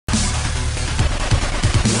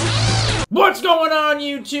What's going on,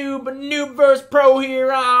 YouTube? Noobverse Pro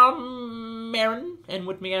here. I'm Aaron, and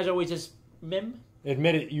with me, as always, is Mim.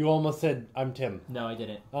 Admit it, you almost said I'm Tim. No, I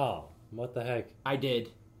didn't. Oh, what the heck? I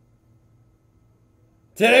did.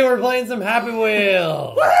 Today we're playing some Happy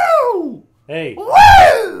Wheel. Woo! Hey.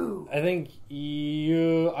 Woo! I think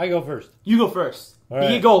I go first. You go first. All Be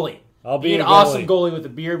right. a goalie. I'll be an a goalie. awesome goalie with a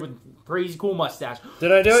beard with crazy cool mustache.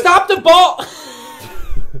 Did I do it? Stop the ball!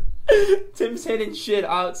 Tim's hitting shit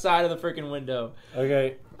outside of the freaking window.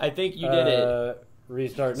 Okay. I think you did it.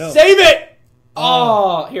 Restart. No. Save it!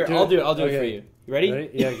 Oh, here, Dude, I'll do it. I'll do it okay. for you. You ready?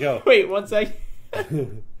 Ready? Yeah, go. Wait, 1 second.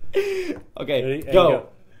 Okay, Ready? And go.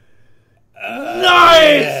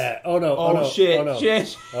 Nice! Yeah. Oh no. Oh, no. shit, Oh, no.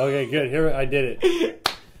 shit. Okay, good. Here, I did it.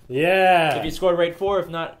 Yeah. If you scored rate 4, if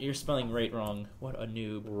not, you're spelling rate wrong. What a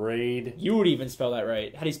noob. Raid. You would even spell that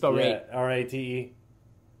right. How do you spell rate? R-A-T-E.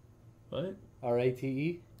 What?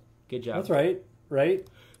 R-A-T-E. Good job. That's right. Right?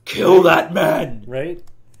 Kill that man! Right?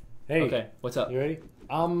 Hey. Okay, what's up? You ready?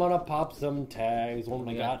 I'm gonna pop some tags when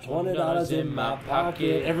I got $20 $20 in my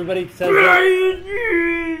pocket. Everybody says that.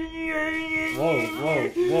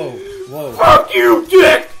 Whoa. Fuck you,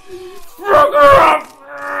 dick! Fuck her up!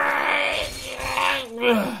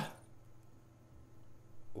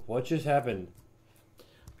 What just happened?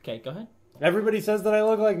 Okay, go ahead. Everybody says that I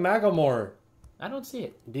look like Macklemore. I don't see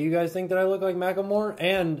it. Do you guys think that I look like Macklemore?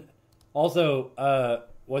 And also,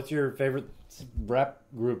 what's your favorite rap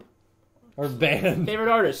group? Or band? Favorite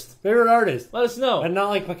artist? Favorite artist? Let us know. And not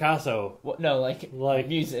like Picasso. What? No, like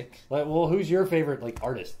music. Well, who's your favorite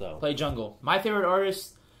artist though? Play jungle. My favorite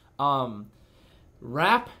artist,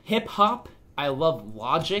 rap, hip hop. I love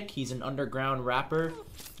Logic. He's an underground rapper.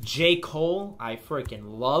 J. Cole. I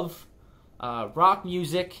freaking love. Rock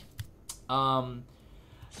music.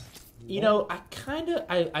 You know,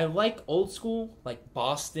 I like old school, like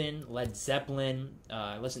Boston, Led Zeppelin.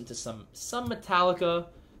 I listen to some Metallica.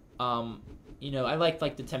 You know, I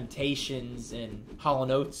like the Temptations and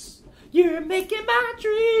Hall & Oates. You're making my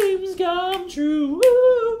dreams come true.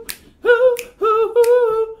 Ooh, ooh, ooh,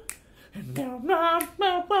 ooh. And now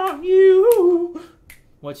I'm on you.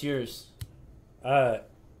 What's yours?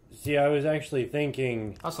 See, I was actually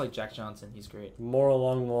thinking. I also like Jack Johnson. He's great. More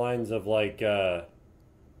along the lines of like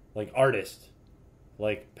artist,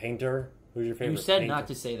 like painter. Who's your favorite? You said painter? not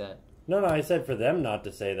to say that. No, I said for them not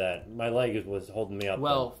to say that. My leg was holding me up.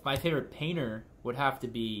 Well, my favorite painter would have to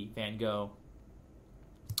be Van Gogh.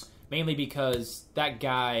 Mainly because that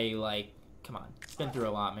guy, come on, he's been through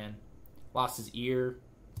a lot, man. Lost his ear,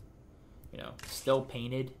 you know, still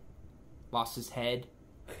painted. Lost his head,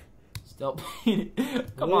 still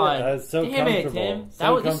painted. Come on, that's so damn it, Tim.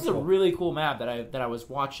 This is a really cool map that I was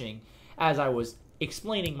watching as I was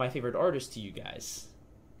explaining my favorite artist to you guys.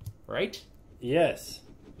 Right? Yes.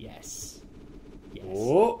 Yes.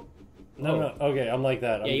 Whoa. No. Okay, I'm like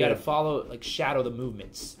that. You gotta follow, shadow the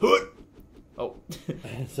movements. Oh.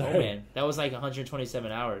 Sorry. Oh, man. That was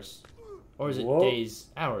 127 hours. Or is it days?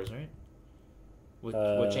 Hours, right? With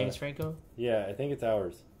James Franco? Yeah, I think it's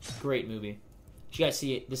hours. Great movie. Did you guys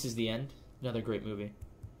see it? This Is the End? Another great movie.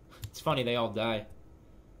 It's funny, they all die at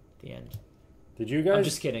the end. Did you guys... I'm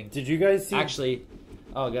just kidding. Did you guys see... Actually,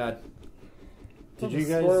 oh, God. Did you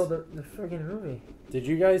guys... spoil the friggin' movie. Did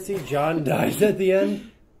you guys see John dies at the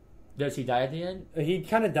end? Does he die at the end? He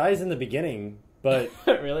kind of dies in the beginning, but...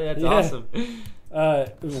 Really? That's awesome.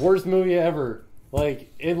 Worst movie ever.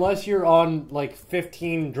 Unless you're on,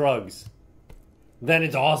 15 drugs, then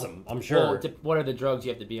it's awesome, I'm sure. Well, what are the drugs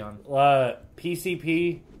you have to be on?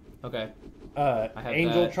 PCP. Okay.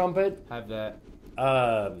 Angel that. Trumpet. I have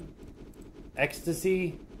that.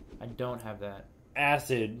 Ecstasy. I don't have that.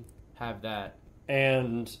 Acid. Have that.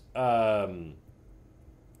 And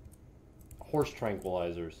horse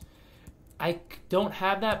tranquilizers. I don't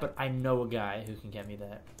have that, but I know a guy who can get me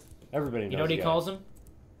that. Everybody knows. You know what he calls them?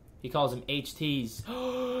 He calls them HTs.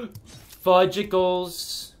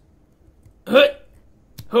 Fudgicles.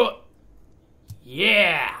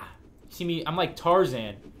 Yeah. See me? I'm like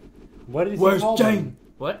Tarzan. What does he call them?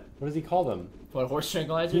 What? What does he call them? What, horse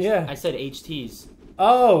tranquilizers? Yeah. I said HTs.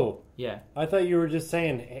 Oh. Yeah. I thought you were just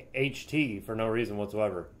saying HT for no reason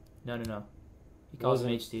whatsoever. No. He calls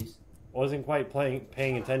them HTs. Wasn't quite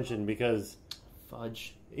paying attention because...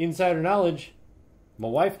 Fudge. Insider knowledge, my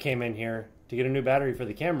wife came in here to get a new battery for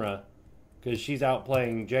the camera because she's out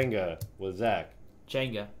playing Jenga with Zack.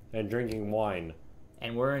 Jenga. And drinking wine.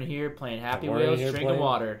 And we're in here playing Happy Wheels, drinking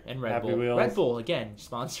water, and Red Bull. Wheels. Red Bull, again,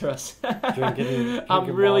 sponsor us. Drinking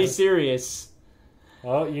I'm really water. serious.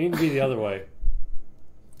 Oh, you need to be the other way.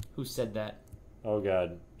 Who said that? Oh,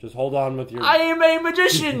 God. Just hold on with your... I am a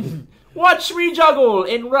magician! Watch me juggle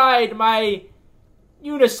and ride my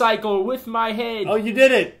unicycle with my head. Oh, you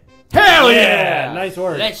did it! Hell yeah! Nice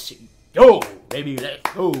work. Let's go, baby. Let's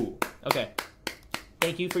go. Okay.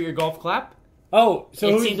 Thank you for your golf clap. Oh, so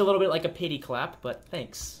it seemed a little bit like a pity clap, but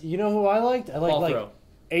thanks. You know who I liked? I liked Ball like throw.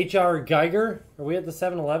 H.R. Geiger. Are we at the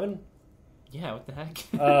 7-Eleven? Yeah, what the heck?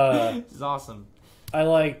 This is awesome. I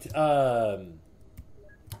liked.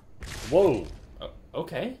 Whoa.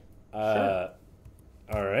 Okay. Sure.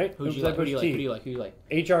 All right. Who do you like? Who do you like?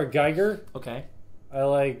 H.R. Geiger. Okay. I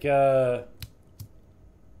like. Wow,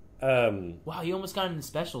 you almost got into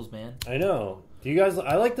specials, man. I know. Do you guys?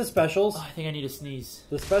 I like the specials. Oh, I think I need to sneeze.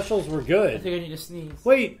 The specials were good. I think I need to sneeze.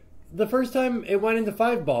 Wait, the first time it went into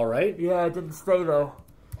 5-ball, right? Yeah, it didn't stay though.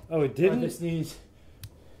 Oh, it didn't. I need to sneeze.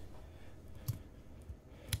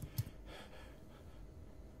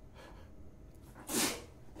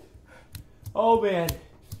 Oh man.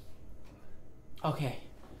 Okay.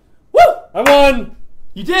 Woo! I won.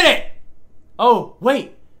 You did it! Oh,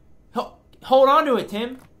 wait. Hold on to it,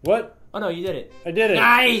 Tim. What? Oh no, you did it. I did it.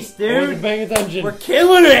 Nice, I wasn't dude. paying attention. We're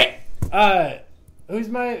killing it. I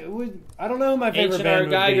don't know who my favorite H&R band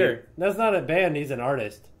would Geiger. be. That's not a band. He's an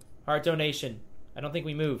artist. Heart donation. I don't think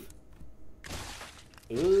we move.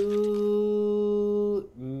 Ooh,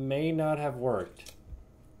 may not have worked.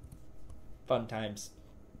 Fun times.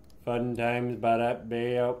 Fun times,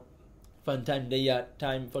 ba-da-ba-yo. Fun time day,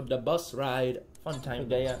 time for the bus ride. Fun time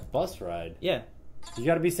day. Bus ride? Yeah. You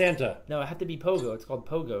gotta be Santa. No, it had to be Pogo. It's called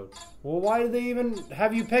Pogo. Well, why did they even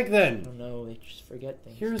have you pick I then? don't know. They just forget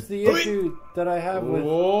things. Here's the issue that I have with...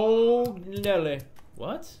 Whoa, Nelly.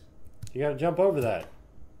 What? You gotta jump over that.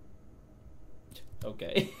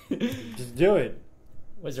 Okay. Just do it.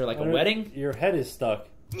 Was there like a wedding? Your head is stuck.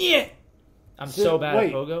 Yeah. I'm so bad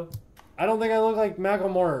at Pogo. I don't think I look like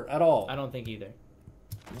Macklemore at all. I don't think either.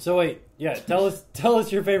 So wait, yeah, tell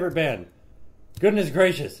us your favorite band. Goodness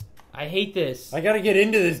gracious. I hate this. I gotta get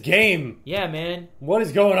into this game. Yeah, man. What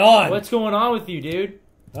is going on? What's going on with you, dude?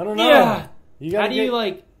 I don't know. Yeah. You gotta How do you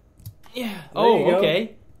like... Yeah. There you go.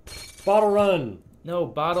 Okay. Bottle run. No,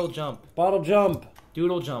 bottle jump. Bottle jump.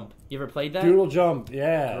 Doodle jump. You ever played that? Doodle jump,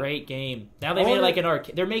 yeah. Great game. Now they made it like an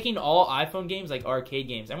arcade. They're making all iPhone games like arcade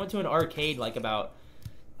games. I went to an arcade like about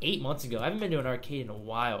 8 months ago. I haven't been to an arcade in a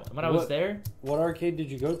while. And when I was there... What arcade did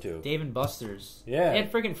you go to? Dave & Buster's. Yeah. They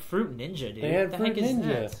had freaking Fruit Ninja, dude. They had what the Fruit heck is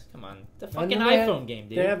Ninja. that? Come on. The fucking iPhone game,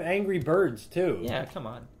 dude. They have Angry Birds, too. Yeah, come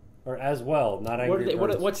on. Or as well, not Angry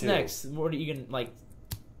Birds, What's too. next? What are you going to, like...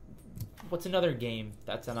 What's another game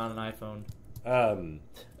that's on an iPhone?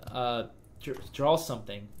 Draw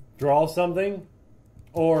something. Draw something?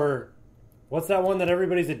 Or... What's that one that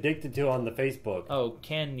everybody's addicted to on the Facebook? Oh,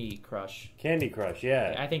 Candy Crush. Candy Crush,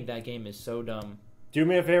 yeah. I think that game is so dumb. Do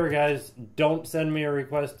me a favor, guys. Don't send me a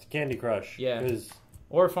request to Candy Crush. Yeah. 'Cause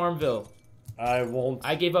or Farmville. I won't.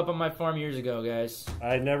 I gave up on my farm years ago, guys.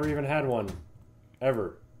 I never even had one.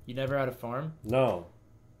 Ever. You never had a farm? No.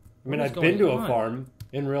 I mean, What is I've been to going a on? farm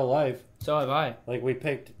in real life. So have I. Like, we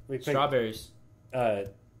picked Strawberries.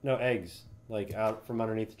 no, eggs. Like, out from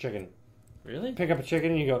underneath the chicken. Really? Pick up a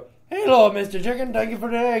chicken and you go, "Hello, Mr. Chicken, thank you for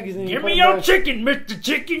the eggs." And you Give put me them your back. chicken, Mr.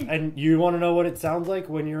 Chicken! And you want to know what it sounds like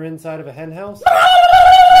when you're inside of a hen house?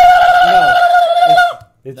 No.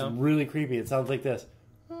 It's No? really creepy. It sounds like this.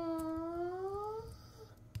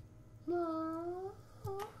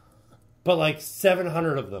 But like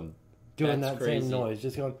 700 of them doing That's that crazy. same noise.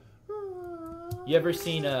 Just going, You ever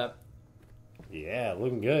seen yeah,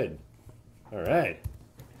 looking good. All right.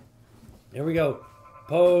 Here we go.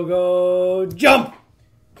 Pogo jump!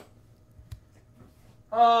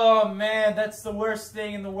 Oh, man, that's the worst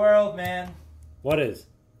thing in the world, man. What is?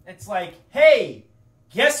 It's like, hey,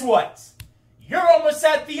 guess what? You're almost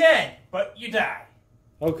at the end, but you die.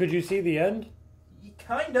 Oh, could you see the end? You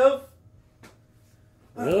kind of.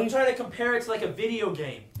 Really? I'm trying to compare it to like a video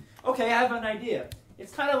game. Okay, I have an idea.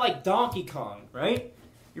 It's kind of like Donkey Kong, right?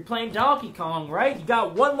 You're playing Donkey Kong, right? You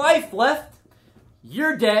got one life left.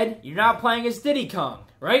 You're dead. You're not playing as Diddy Kong,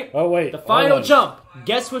 right? Oh, wait. The hold final on. jump.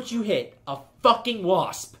 Guess what you hit? A fucking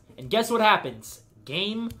wasp. And guess what happens?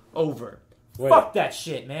 Game over. Wait. Fuck that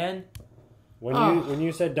shit, man. When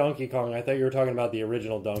you said Donkey Kong, I thought you were talking about the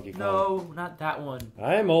original Donkey Kong. No, not that one.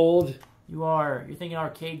 I'm old. You are. You're thinking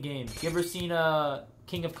arcade game. You ever seen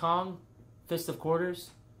King of Kong? Fist of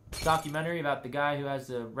Quarters? Documentary about the guy who has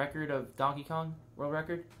the record of Donkey Kong? World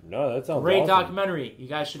record? No, that sounds Great awesome. documentary. You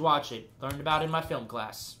guys should watch it. Learned about it in my film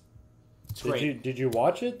class. It's great. Did you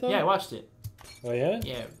watch it, though? Yeah, I watched it. Oh, yeah?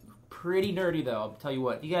 Yeah, pretty nerdy, though. I'll tell you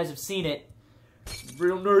what. If you guys have seen it,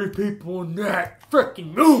 real nerdy people in that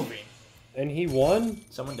freaking movie. And he won?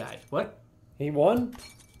 Someone died. What? He won?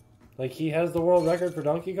 Like, he has the world record for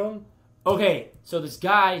Donkey Kong? Okay, so this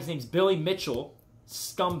guy, his name's Billy Mitchell,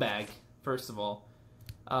 scumbag, first of all.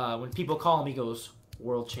 When people call him, he goes,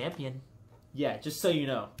 world champion. Yeah, just so you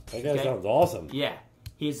know. That guy sounds awesome. Yeah.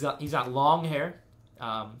 He's got long hair.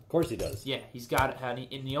 Of course he does. Yeah, he's got it.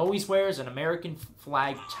 And he always wears an American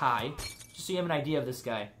flag tie. Just so you have an idea of this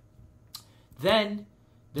guy. Then,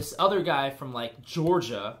 this other guy from, like,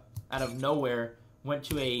 Georgia, out of nowhere, went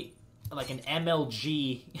to an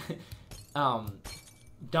MLG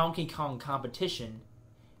Donkey Kong competition,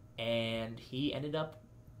 and he ended up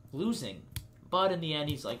losing. But in the end,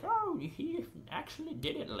 he's like, oh, he actually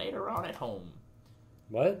did it later on at home.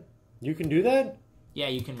 What? You can do that? Yeah,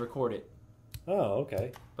 you can record it. Oh,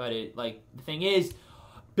 okay. But the thing is,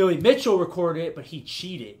 Billy Mitchell recorded it, but he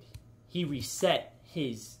cheated. He reset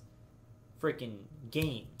his freaking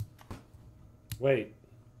game. Wait.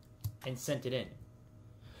 And sent it in.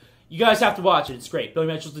 You guys have to watch it. It's great. Billy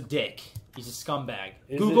Mitchell's a dick. He's a scumbag.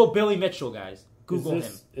 Google Billy Mitchell, guys. Google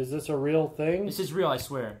him. Is this a real thing? This is real, I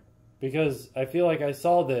swear. Because I feel like I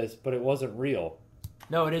saw this, but it wasn't real.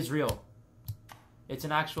 No, it is real. It's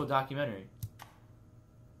an actual documentary.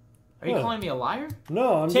 Are you calling me a liar?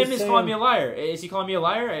 No, I'm Tim just is saying, calling me a liar. Is he calling me a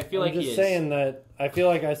liar? I feel like he is. I'm just saying that I feel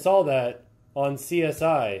like I saw that on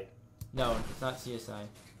CSI. No, it's not CSI.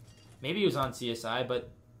 Maybe it was on CSI, but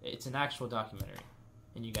it's an actual documentary.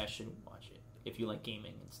 And you guys should watch it if you like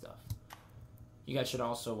gaming and stuff. You guys should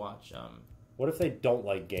also watch... What if they don't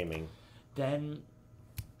like gaming? Then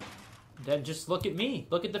just look at me.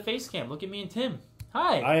 Look at the face cam. Look at me and Tim.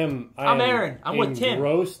 Hi. I'm Aaron. I'm with Tim.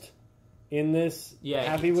 Engrossed in this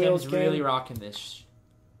Happy Wheels Tim's game. really rocking this.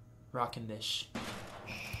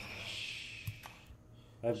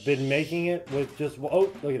 I've been making it with just...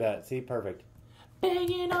 Oh, look at that. See? Perfect.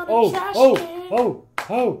 Banging on a trash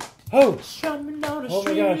can. Strumming on a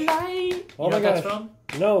street light. Oh you know my what that's gosh. from?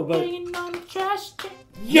 No, but... Banging on a trash can.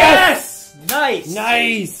 Yes! Nice!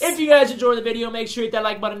 Nice! If you guys enjoyed the video, make sure you hit that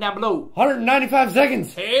like button down below. 195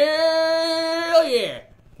 seconds! Hell yeah!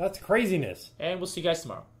 That's craziness. And we'll see you guys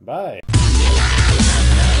tomorrow. Bye.